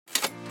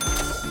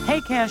Hey,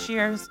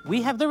 cashiers!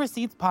 We Have the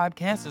Receipts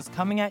podcast is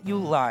coming at you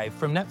live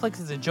from Netflix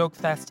is a Joke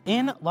Fest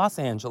in Los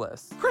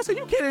Angeles. Chris, are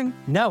you kidding?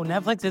 No,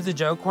 Netflix is a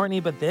joke, Courtney,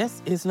 but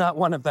this is not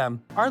one of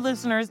them. Our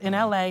listeners in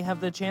LA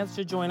have the chance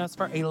to join us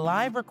for a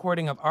live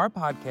recording of our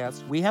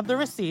podcast, We Have the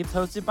Receipts,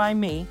 hosted by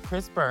me,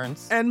 Chris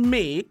Burns. And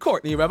me,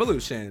 Courtney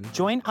Revolution.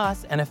 Join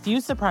us and a few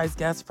surprise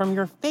guests from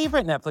your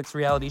favorite Netflix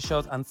reality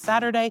shows on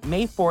Saturday,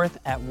 May 4th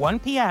at 1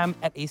 p.m.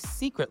 at a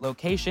secret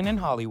location in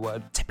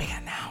Hollywood. To be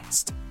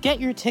announced. Get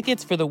your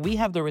tickets for the We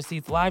Have the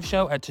Receipts live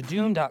show at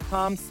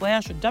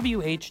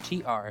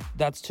tudum.com/WHTR.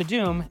 That's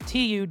Tudum,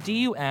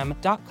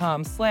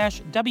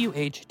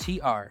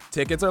 TUDUM.com/WHTR.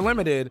 Tickets are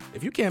limited.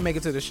 If you can't make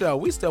it to the show,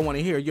 we still want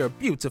to hear your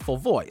beautiful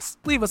voice.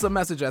 Leave us a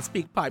message at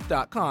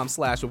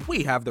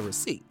speakpipe.com/We Have the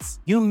Receipts.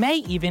 You may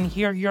even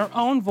hear your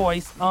own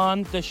voice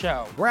on the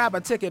show. Grab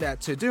a ticket at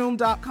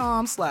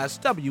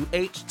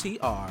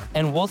tudum.com/WHTR.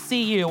 And we'll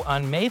see you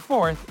on May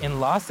 4th in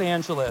Los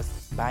Angeles.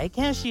 Bye,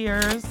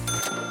 cashiers.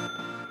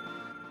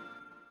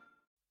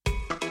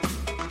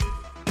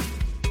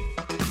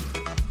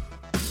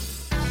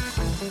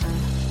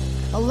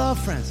 I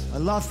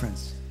love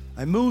France.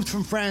 I moved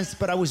from France,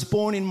 but I was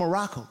born in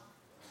Morocco.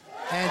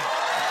 And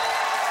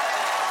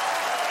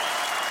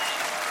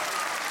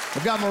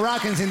I've got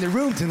Moroccans in the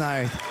room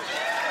tonight.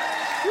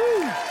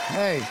 Woo.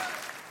 Hey,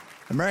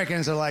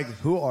 Americans are like,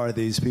 who are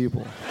these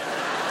people?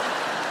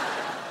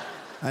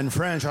 And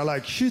French are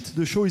like, shit,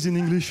 the show is in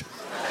English.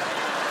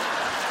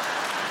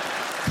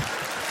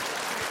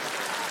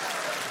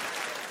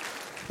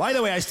 By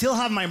the way, I still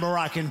have my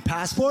Moroccan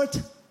passport.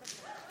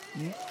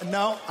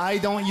 No, I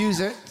don't use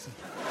it.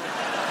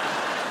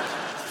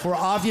 For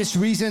obvious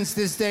reasons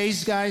these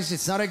days, guys,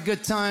 it's not a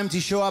good time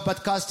to show up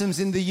at customs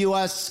in the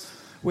US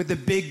with a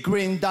big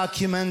green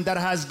document that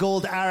has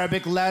gold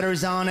Arabic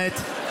letters on it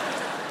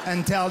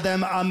and tell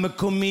them I'm a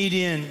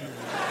comedian.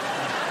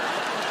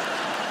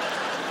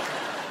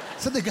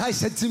 So the guy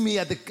said to me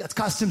at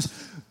customs,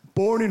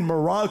 born in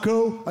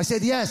Morocco? I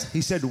said, yes.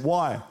 He said,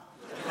 why?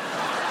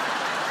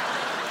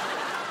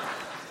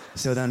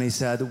 So then he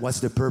said,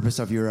 what's the purpose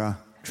of your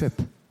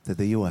trip to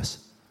the US?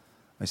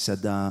 I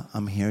said,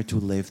 I'm here to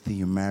live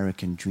the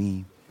American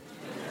dream.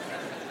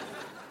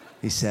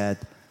 He said,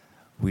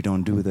 we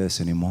don't do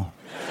this anymore.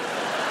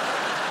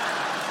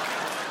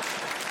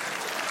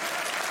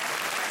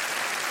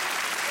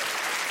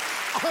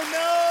 Oh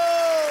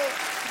no!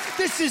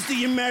 This is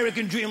the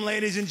American dream,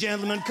 ladies and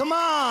gentlemen. Come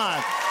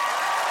on!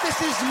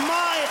 This is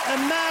my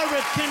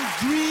American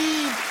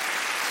dream.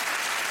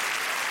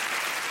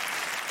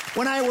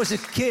 When I was a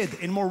kid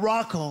in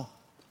Morocco,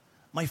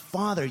 my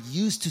father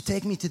used to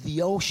take me to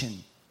the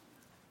ocean.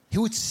 He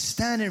would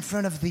stand in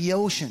front of the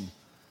ocean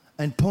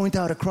and point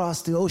out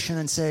across the ocean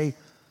and say,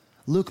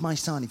 look, my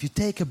son, if you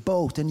take a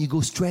boat and you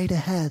go straight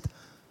ahead,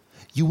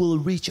 you will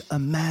reach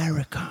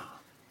America.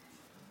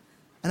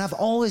 And I've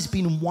always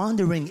been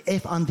wondering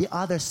if on the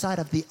other side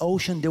of the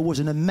ocean there was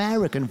an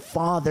American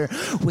father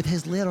with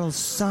his little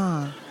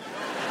son.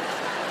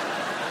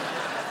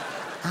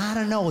 I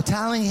don't know,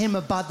 telling him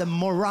about the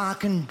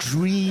Moroccan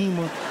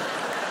dream.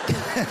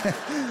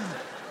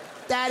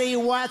 Daddy,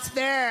 what's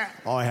there?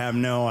 Oh, I have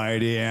no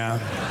idea.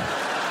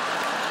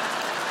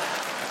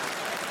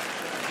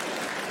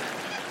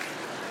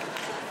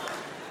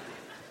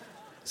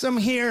 So I'm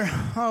here,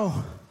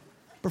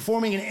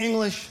 performing in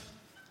English.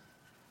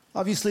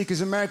 Obviously,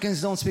 because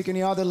Americans don't speak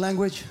any other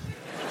language.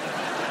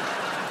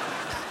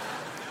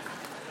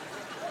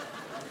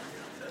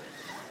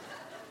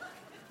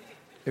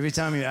 Every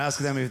time you ask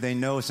them if they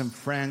know some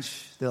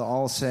French, they'll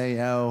all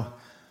say, oh,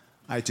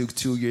 I took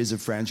 2 years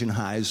of French in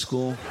high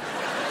school.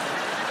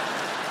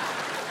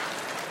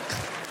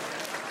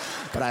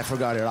 But I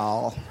forgot it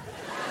all.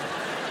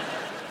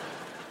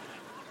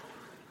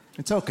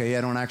 It's okay,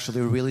 I don't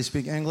actually really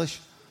speak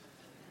English.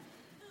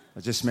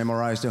 I just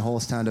memorized the whole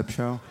stand-up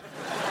show.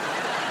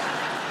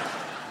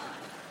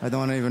 I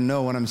don't even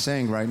know what I'm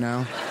saying right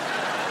now.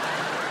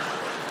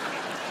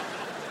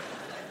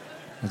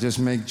 I just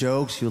make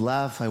jokes, you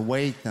laugh, I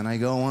wait, and I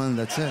go on,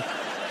 that's it.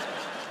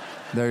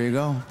 There you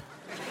go.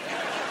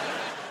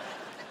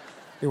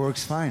 It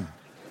works fine.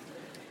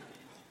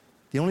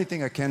 The only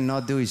thing I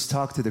cannot do is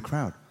talk to the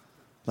crowd.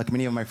 Like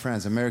many of my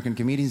friends, American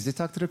comedians, they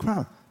talk to the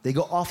crowd. They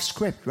go off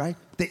script, right?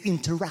 They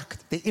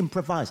interact, they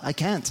improvise. I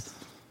can't.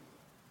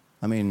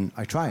 I mean,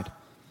 I tried.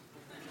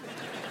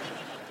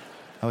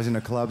 I was in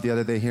a club the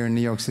other day here in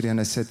New York City,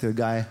 and I said to a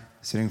guy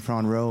sitting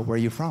front row, where are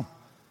you from?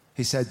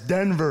 He said,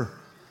 Denver.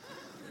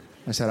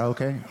 I said,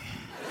 okay.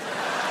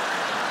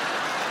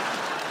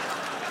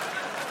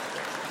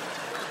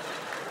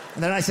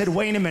 And then I said,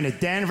 wait a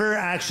minute, Denver?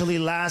 Actually,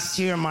 last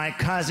year, my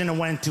cousin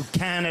went to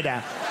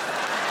Canada.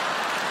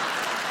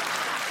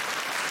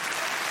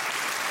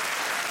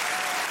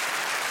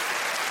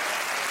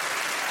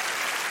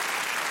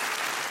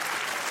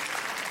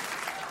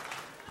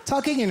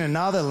 Talking in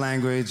another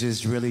language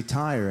is really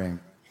tiring.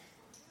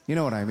 You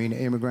know what I mean,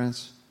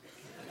 immigrants?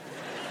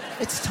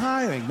 It's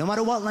tiring. No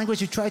matter what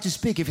language you try to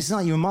speak, if it's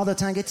not your mother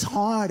tongue, it's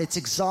hard, it's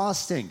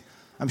exhausting.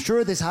 I'm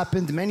sure this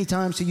happened many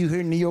times to you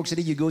here in New York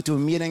City. You go to a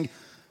meeting,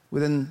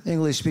 with an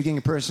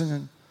English-speaking person,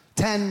 and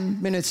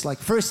 10 minutes, like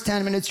first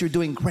 10 minutes, you're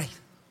doing great.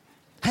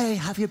 Hey,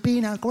 have you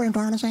been at Grand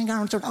Garden?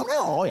 Oh,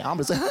 no, yeah, I'm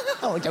just,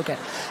 oh, okay.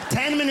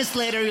 10 minutes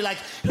later, you're like,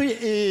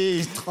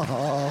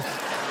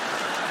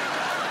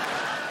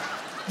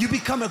 you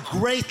become a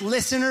great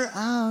listener.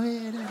 Oh,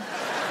 yeah.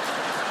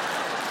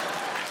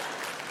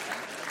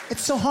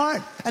 It's so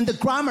hard. And the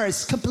grammar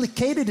is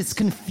complicated. It's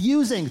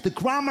confusing. The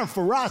grammar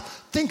for us,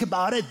 think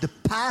about it. The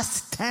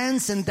past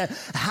tense and the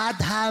had,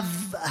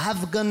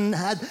 have, gone,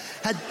 had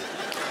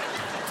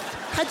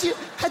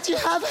you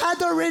have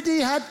had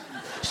already, had,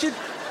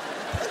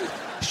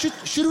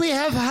 should we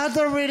have had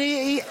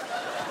already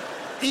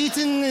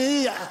eaten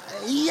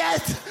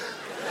yet?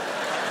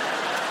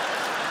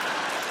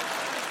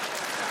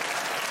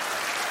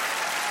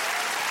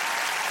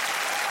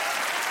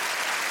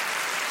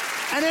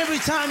 And every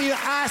time you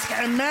ask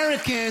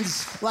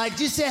Americans, like,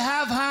 do you say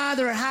have had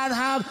or had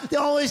have, they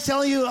always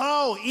tell you,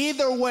 oh,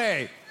 either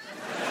way.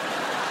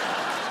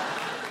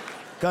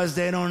 Because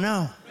they don't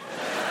know.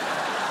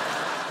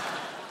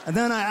 And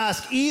then I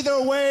ask,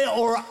 either way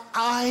or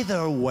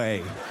either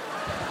way.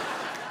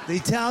 They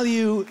tell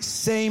you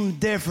same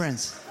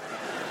difference.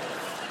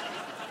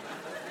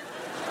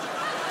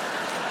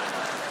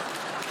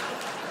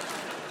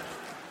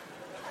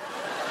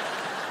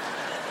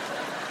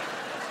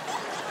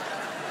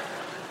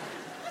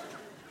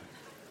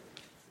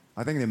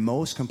 I think the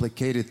most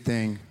complicated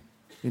thing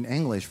in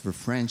English for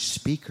French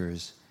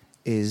speakers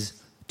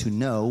is to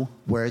know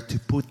where to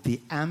put the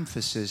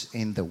emphasis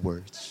in the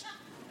words.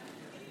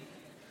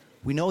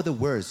 We know the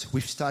words.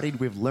 We've studied,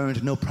 we've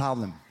learned, no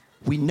problem.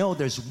 We know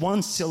there's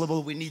one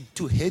syllable we need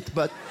to hit,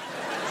 but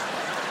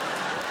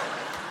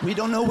we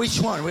don't know which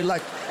one. We're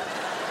like...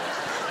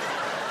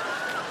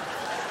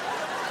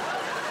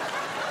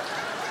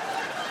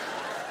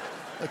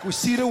 Like we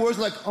see the words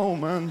like, oh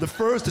man, the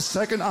first, the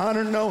second, I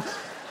don't know.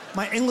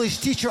 My English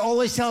teacher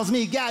always tells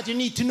me, God, you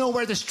need to know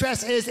where the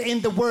stress is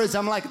in the words.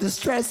 I'm like, the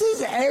stress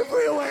is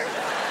everywhere.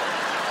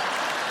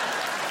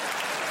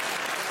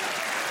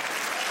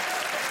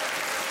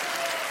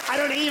 I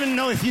don't even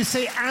know if you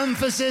say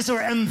emphasis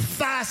or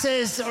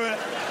emphasis or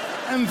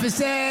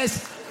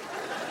emphasis.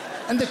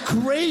 And the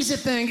crazy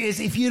thing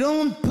is, if you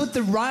don't put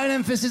the right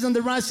emphasis on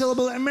the right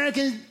syllable,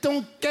 Americans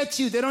don't get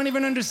you. They don't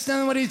even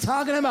understand what you're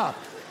talking about.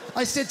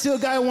 I said to a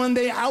guy one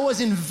day, I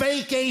was in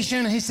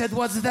vacation. He said,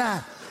 what's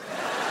that?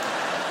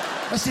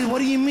 I said, what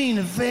do you mean,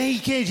 a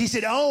vacation? He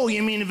said, oh,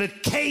 you mean a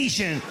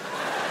vacation.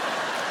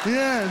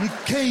 Yeah,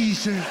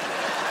 vacation.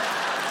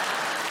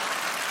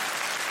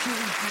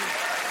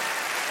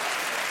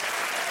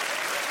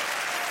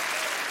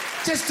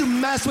 Just to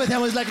mess with him, I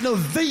was like, no,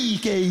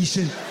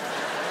 vacation.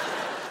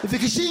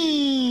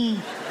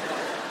 Vacation.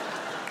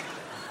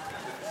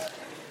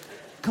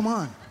 Come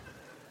on,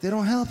 they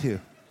don't help you.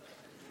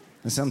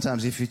 And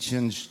sometimes if you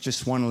change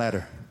just one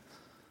letter,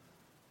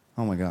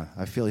 oh my God,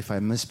 I feel if I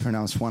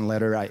mispronounce one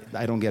letter,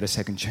 I don't get a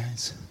second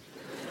chance.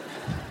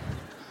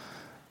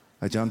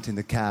 I jumped in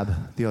the cab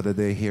the other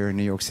day here in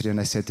New York City and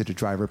I said to the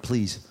driver,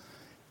 please,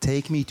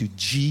 take me to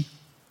JFK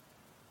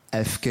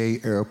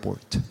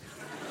Airport.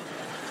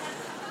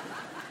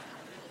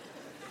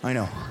 I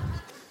know.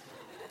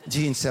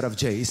 G instead of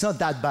J. It's not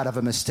that bad of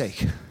a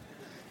mistake.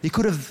 He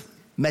could have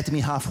met me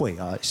halfway,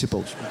 I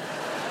suppose.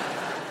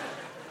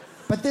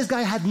 But this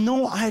guy had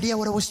no idea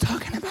what I was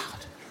talking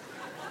about.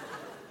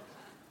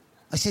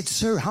 I said,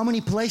 sir, how many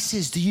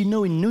places do you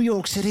know in New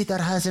York City that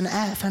has an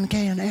F and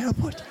K in an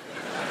airport?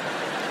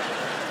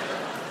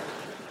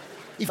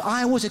 If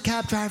I was a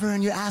cab driver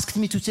and you asked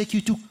me to take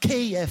you to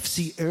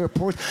KFC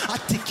Airport,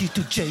 I'd take you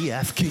to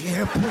JFK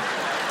Airport.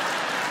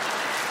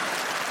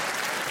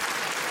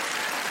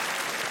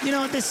 You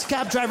know, this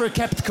cab driver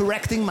kept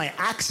correcting my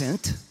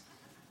accent,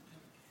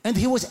 and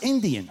he was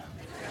Indian.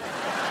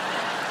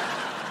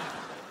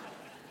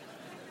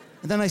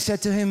 And then I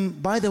said to him,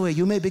 by the way,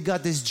 you maybe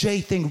got this J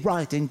thing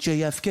right in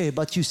JFK,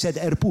 but you said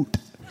airport.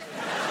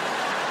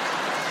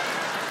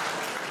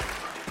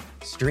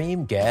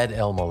 Stream Gad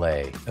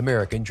Elmaleh,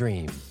 American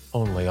Dream,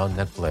 only on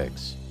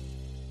Netflix.